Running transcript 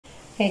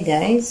Hey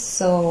guys,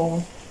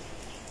 so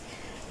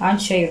I'll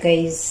show you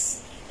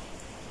guys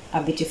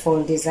a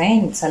beautiful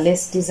design. It's a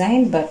lace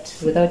design but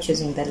without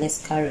using the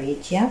lace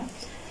carriage. Yeah,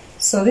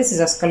 so this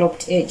is a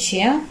scalloped edge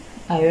here.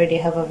 I already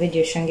have a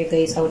video showing you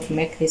guys how to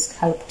make this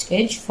scalloped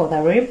edge for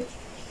the rib.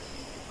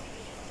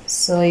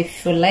 So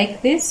if you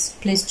like this,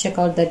 please check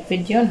out that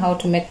video on how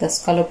to make the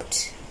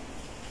scalloped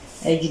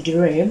edged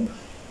rib.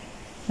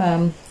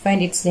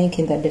 Find its link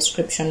in the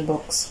description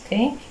box.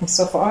 Okay,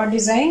 so for our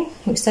design,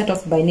 we start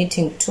off by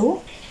knitting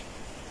 2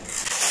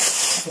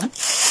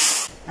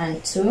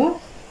 and 2,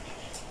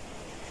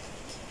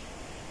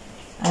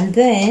 and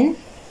then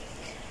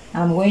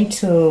I'm going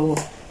to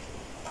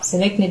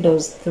select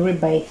needles 3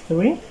 by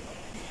 3.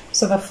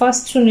 So the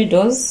first 2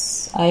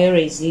 needles I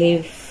always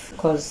leave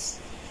because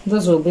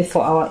those will be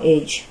for our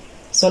edge.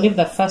 So leave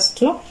the first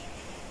 2,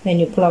 then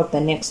you pull out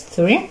the next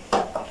 3,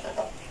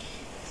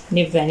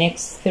 leave the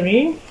next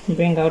 3,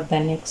 bring out the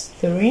next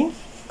 3,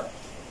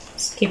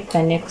 skip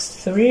the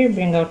next 3,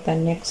 bring out the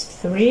next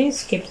 3,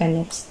 skip the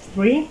next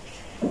 3,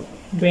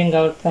 bring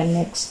out the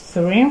next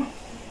 3,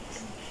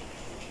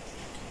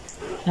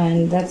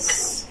 and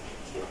that's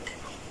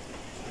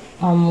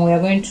we are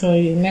going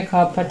to make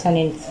our pattern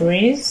in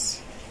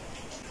 3s.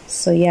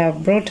 So yeah,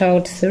 I've brought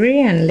out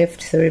 3 and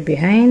left 3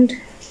 behind.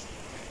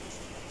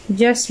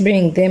 Just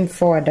bring them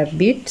forward a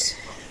bit.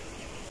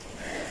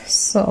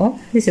 So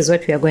this is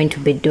what we are going to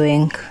be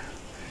doing.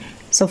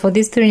 So for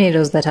these 3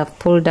 needles that I've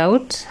pulled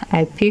out,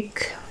 I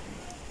pick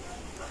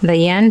the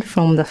yarn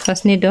from the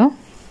first needle,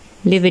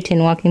 leave it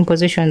in working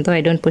position, though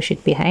I don't push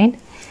it behind,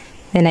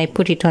 then I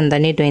put it on the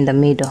needle in the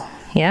middle.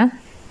 Yeah,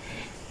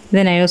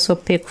 then I also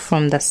pick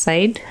from the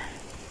side,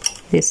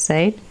 this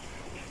side,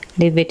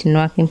 leave it in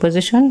working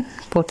position,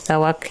 put the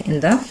work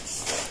in the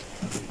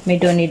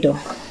middle needle.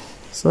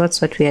 So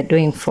that's what we are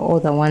doing for all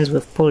the ones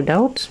we've pulled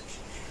out.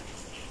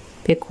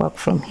 Pick work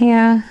from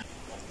here,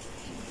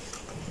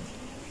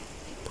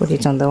 put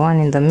it on the one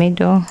in the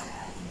middle,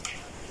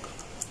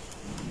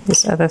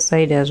 this other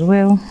side as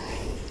well,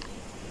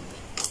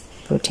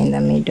 put in the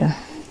middle,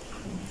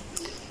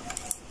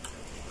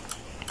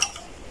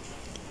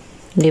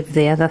 leave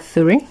the other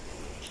 3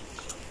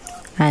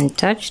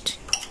 untouched.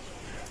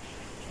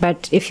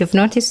 But if you've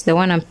noticed, the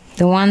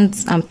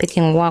ones I'm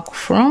picking work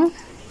from,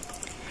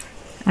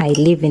 I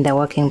leave in the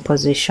working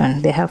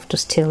position. They have to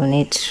still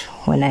knit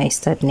when I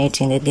start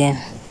knitting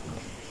again.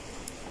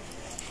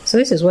 So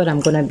this is what I'm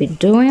gonna be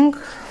doing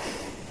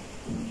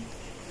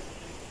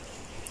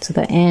to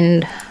the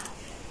end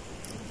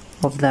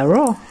of the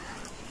row,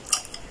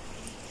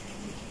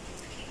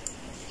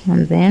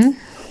 and then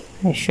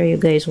I show you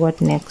guys what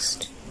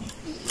next.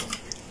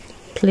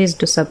 Please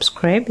do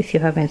subscribe if you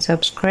haven't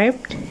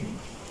subscribed.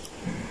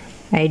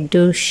 I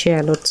do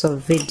share lots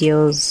of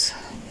videos,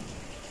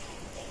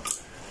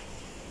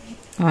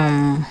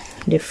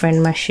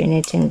 different machine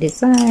knitting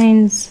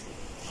designs,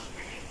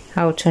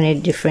 how to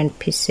knit different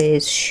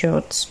pieces,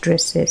 shorts,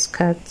 dresses,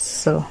 skirts.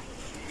 So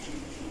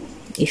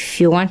if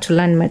you want to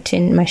learn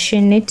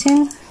machine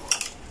knitting,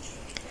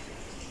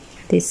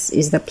 this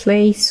is the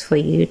place for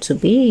you to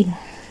be.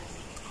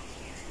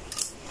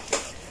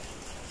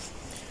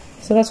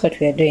 So that's what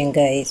we are doing,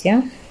 guys.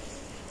 Yeah,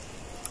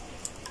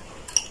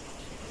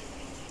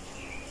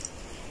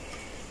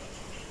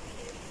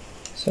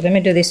 so let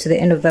me do this to the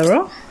end of the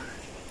row.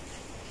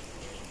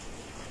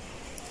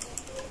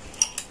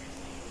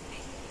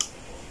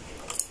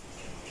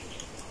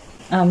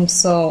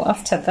 So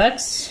after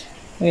that,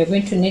 we are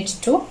going to knit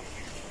 2.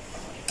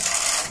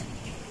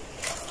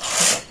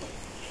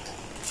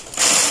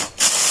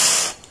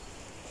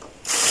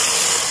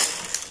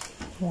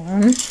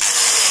 1.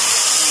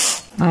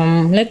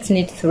 Let's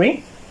knit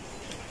 3.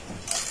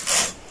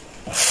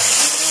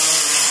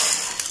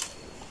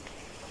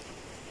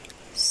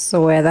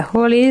 So where the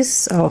hole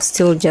is, I'll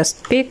still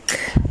just pick,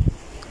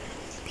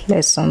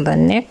 place on the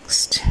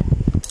next.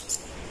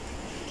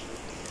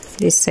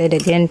 This side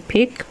again,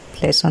 pick,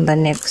 place on the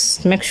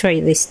next. Make sure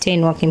they stay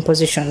in working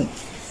position,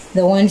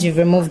 the ones you've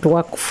removed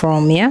work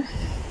from. Yeah,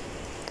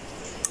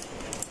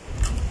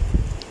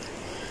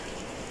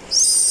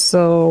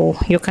 so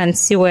you can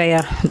see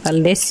where the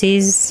lace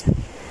is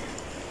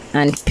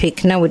and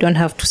pick. Now we don't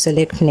have to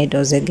select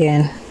needles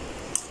again.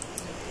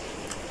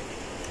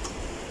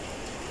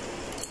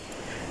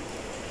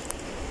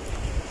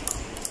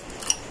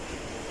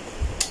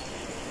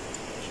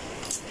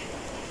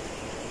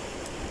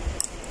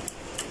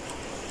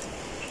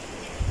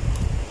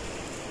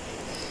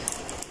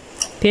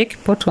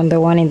 Pick, put on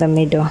the one in the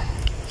middle.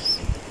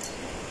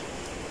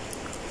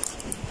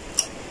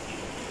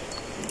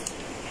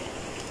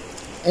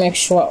 Make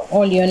sure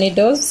all your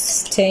needles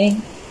stay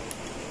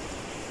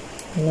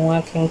in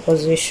working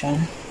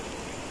position.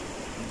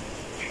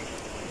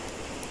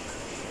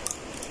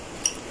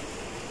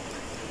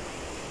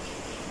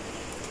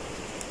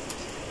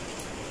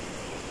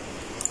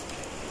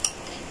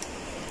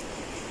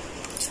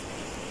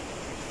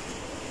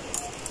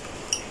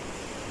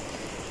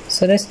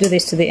 So let's do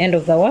this to the end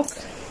of the work.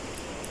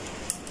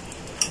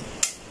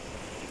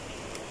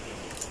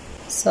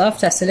 So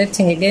after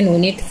selecting again, we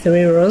need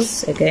 3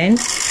 rows again.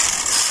 2,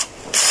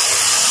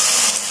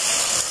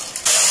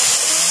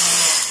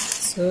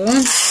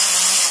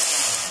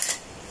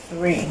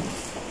 3,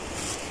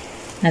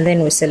 and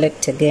then we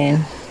select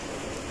again.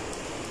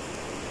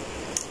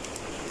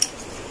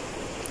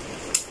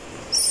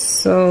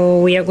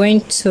 So we are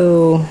going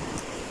to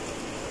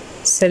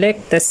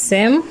select the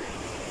same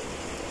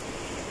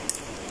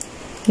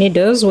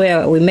needles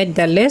where we made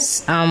the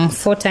lace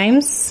 4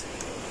 times,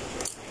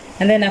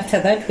 and then after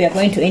that we are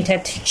going to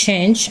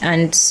interchange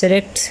and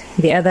select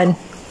the other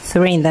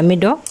 3 in the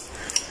middle,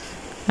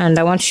 and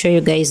I want to show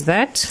you guys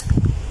that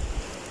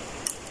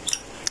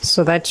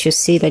so that you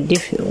see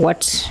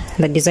what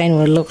the design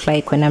will look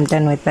like when I'm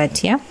done with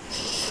that. Yeah,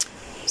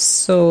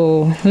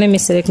 so let me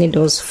select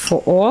needles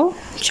for all,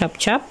 chop.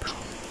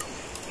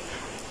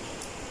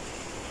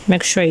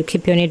 Make sure you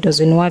keep your needles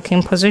in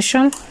working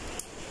position,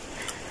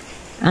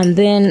 and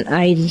then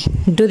I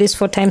do this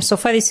 4 times. So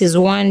far this is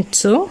 1,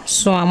 2,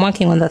 so I'm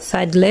working on the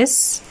 3rd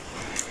lace,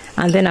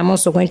 and then I'm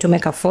also going to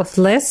make a 4th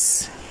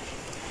lace.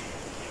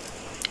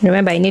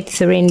 Remember, I need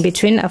 3 in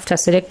between. After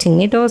selecting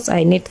needles,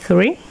 I need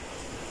 3,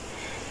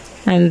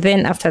 and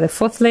then after the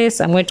 4th lace,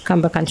 I'm going to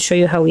come back and show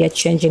you how we are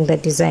changing the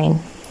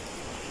design.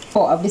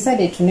 Oh, I've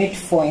decided to knit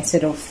 4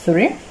 instead of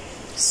 3,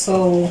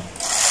 so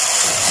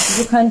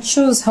you can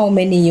choose how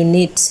many you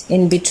knit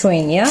in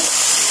between, yeah,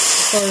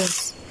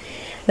 because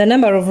the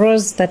number of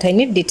rows that I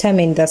need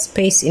determine the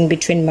space in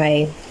between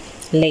my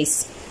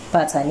lace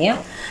pattern.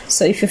 Yeah,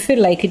 so if you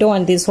feel like you don't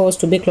want these holes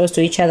to be close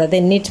to each other,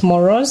 then knit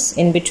more rows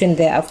in between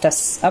there after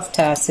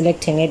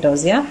selecting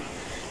needles. Yeah,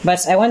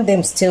 but I want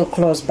them still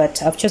close,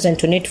 but I've chosen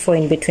to knit 4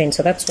 in between.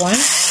 So that's 1, 2,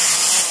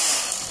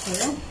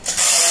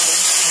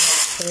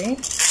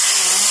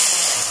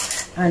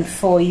 3 and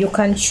 4. You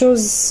can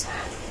choose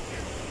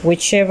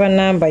whichever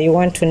number you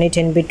want to knit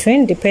in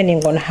between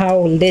depending on how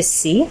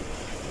lacy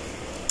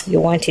you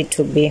want it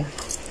to be.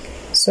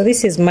 So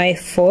this is my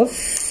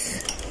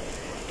 4th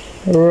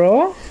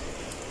row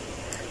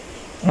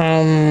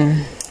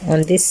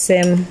on this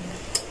same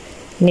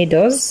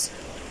needles.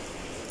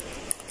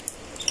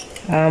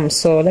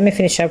 So let me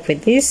finish up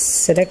with this.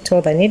 Select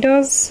all the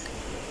needles,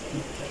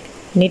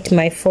 knit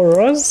my 4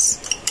 rows,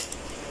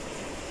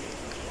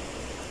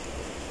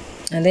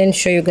 and then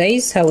show you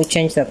guys how we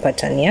change the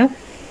pattern. Yeah,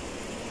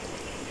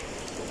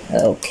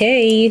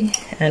 okay,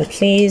 and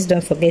please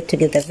don't forget to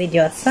give the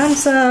video a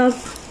thumbs up.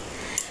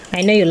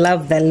 I know you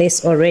love the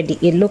lace already.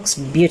 It looks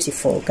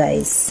beautiful,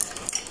 guys.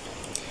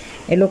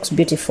 It looks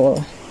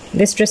beautiful.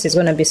 This dress is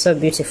gonna be so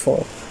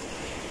beautiful.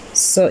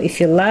 So if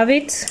you love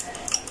it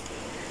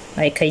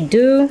like I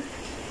do,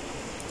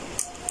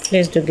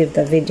 please do give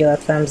the video a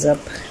thumbs up.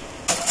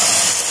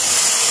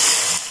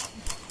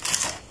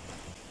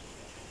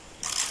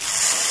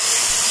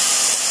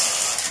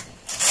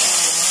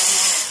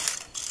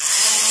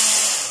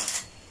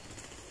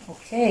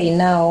 Okay,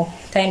 now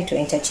time to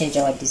interchange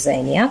our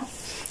design. Yeah,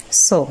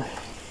 so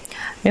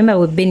remember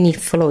we've been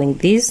following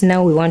these.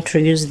 Now we want to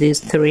use these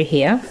 3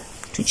 here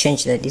to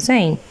change the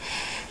design.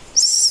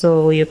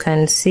 So you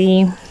can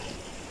see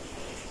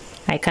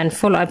I can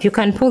follow up. You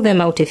can pull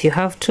them out if you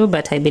have to,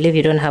 but I believe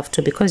you don't have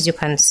to because you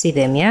can see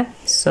them. Yeah,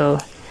 so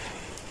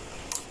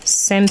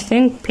same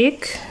thing,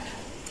 pick,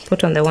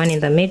 put on the one in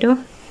the middle,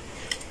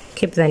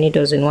 keep the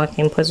needles in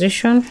working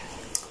position,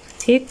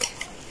 pick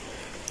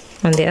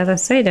on the other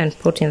side and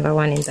put in the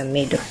one in the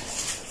middle.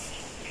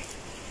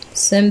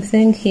 Same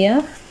thing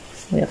here,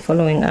 we are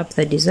following up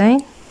the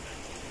design.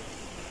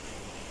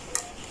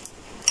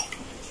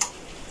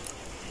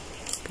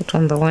 Put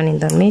on the one in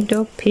the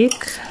middle, pick,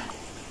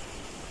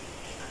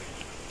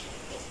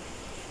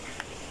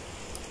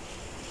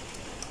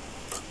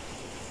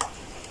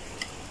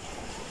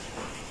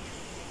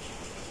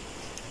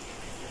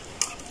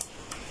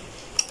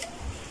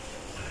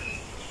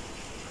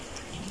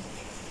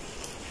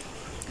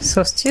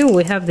 so still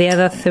we have the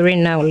other 3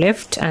 now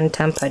left and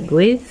tampered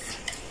with,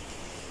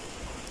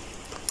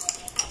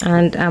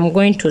 and I'm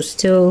going to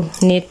still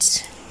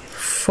knit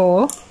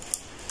 4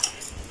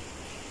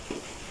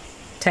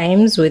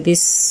 times with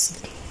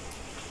this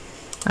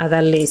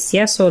other lace.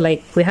 Yeah, so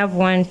like we have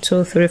 1,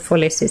 2, 3, 4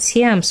 laces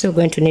here. I'm still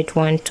going to knit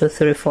 1, 2,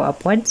 3, 4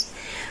 upwards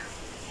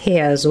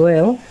here as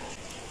well,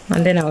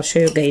 and then I'll show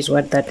you guys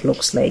what that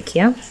looks like.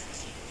 Yeah,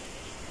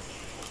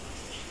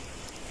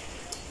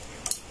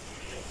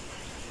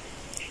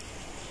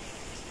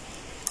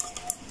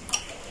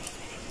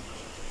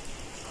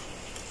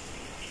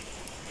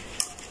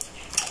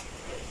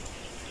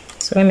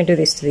 so let me do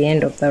this to the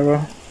end of the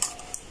row.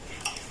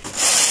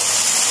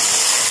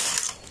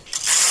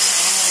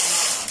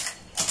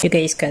 You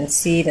guys can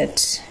see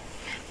that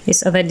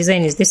this other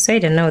design is this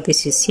side and now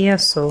this is here,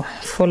 so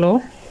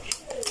follow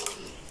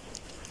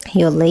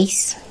your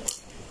lace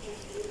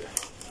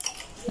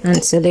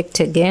and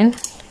select again.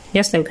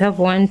 Just like we have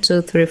 1,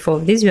 2, 3, 4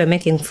 of these, we are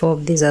making 4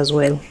 of these as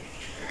well.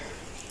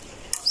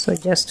 So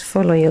just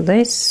follow your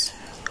lace,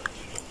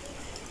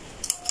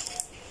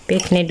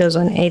 pick needles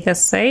on either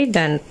side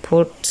and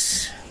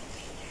put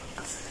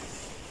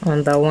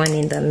on the one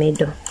in the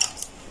middle.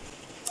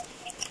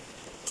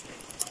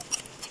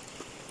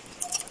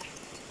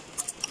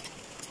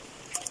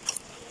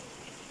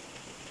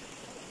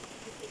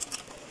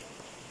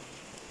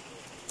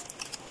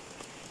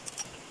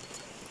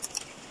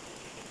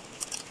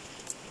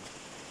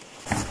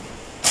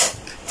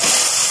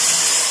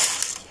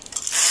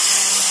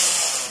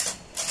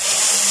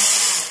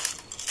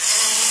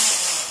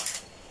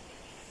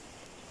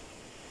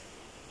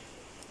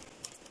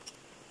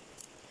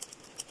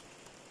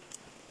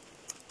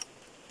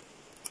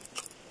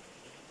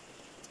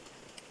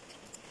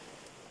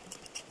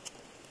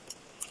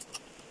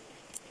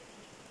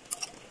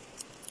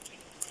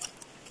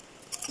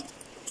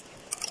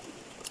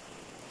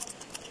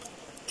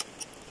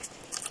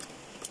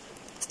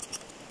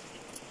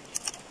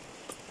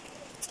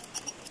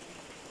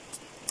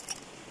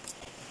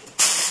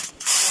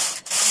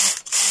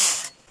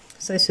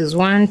 So this is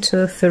 1,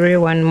 2, 3,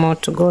 one more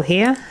to go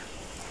here,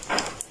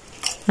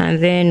 and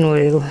then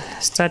we'll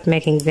start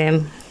making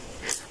them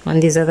on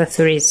these other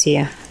 3s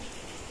here.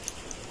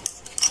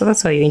 So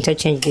that's how you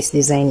interchange this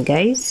design,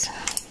 guys,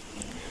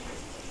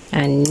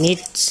 and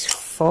knit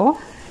 4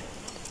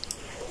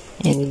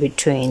 in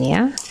between.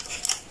 Yeah,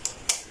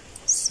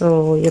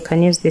 so you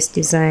can use this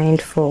design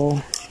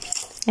for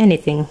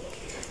anything.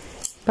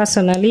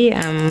 Personally,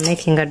 I'm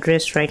making a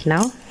dress right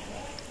now.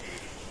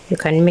 You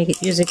can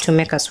use it to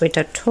make a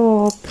sweater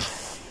top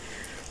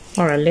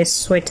or a lace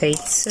sweater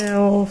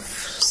itself,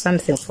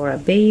 something for a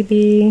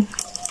baby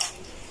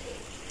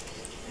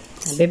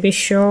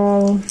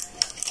shawl.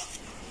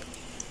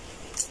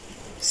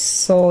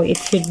 So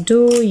if you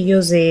do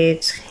use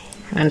it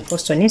and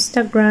post on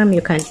Instagram,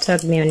 you can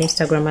tag me on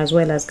Instagram as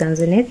well as Guns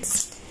and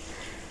Knits.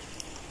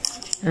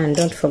 And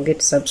don't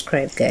forget to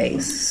subscribe,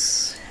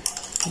 guys.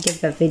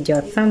 Give the video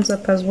a thumbs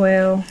up as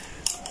well.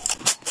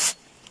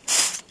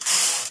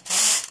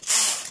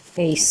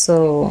 Okay,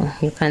 so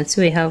you can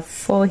see we have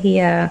 4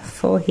 here,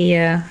 4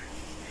 here,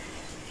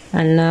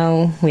 and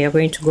now we are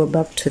going to go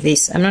back to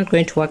this. I'm not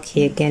going to work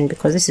here again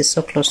because this is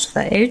so close to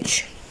the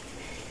edge,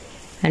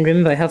 and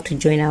remember I have to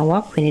join our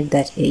work, we need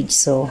that edge.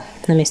 So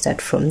let me start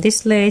from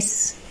this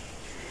lace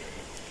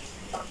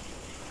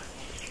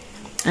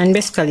and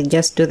basically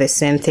just do the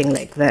same thing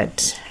like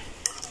that.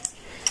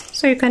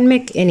 So you can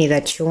make any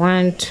that you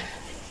want.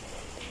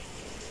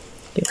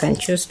 You can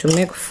choose to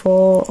make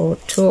 4 or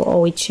 2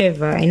 or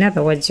whichever. In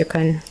other words, you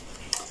can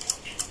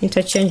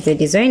interchange the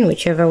design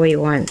whichever way you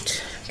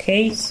want.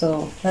 Okay,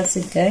 so that's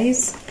it,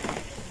 guys.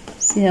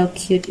 See how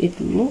cute it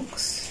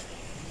looks.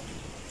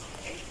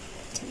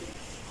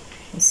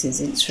 This is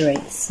its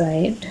right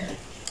side.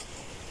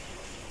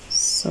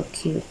 So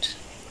cute.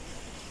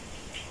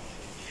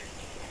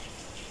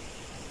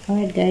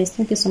 Alright, guys,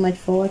 thank you so much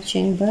for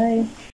watching. Bye.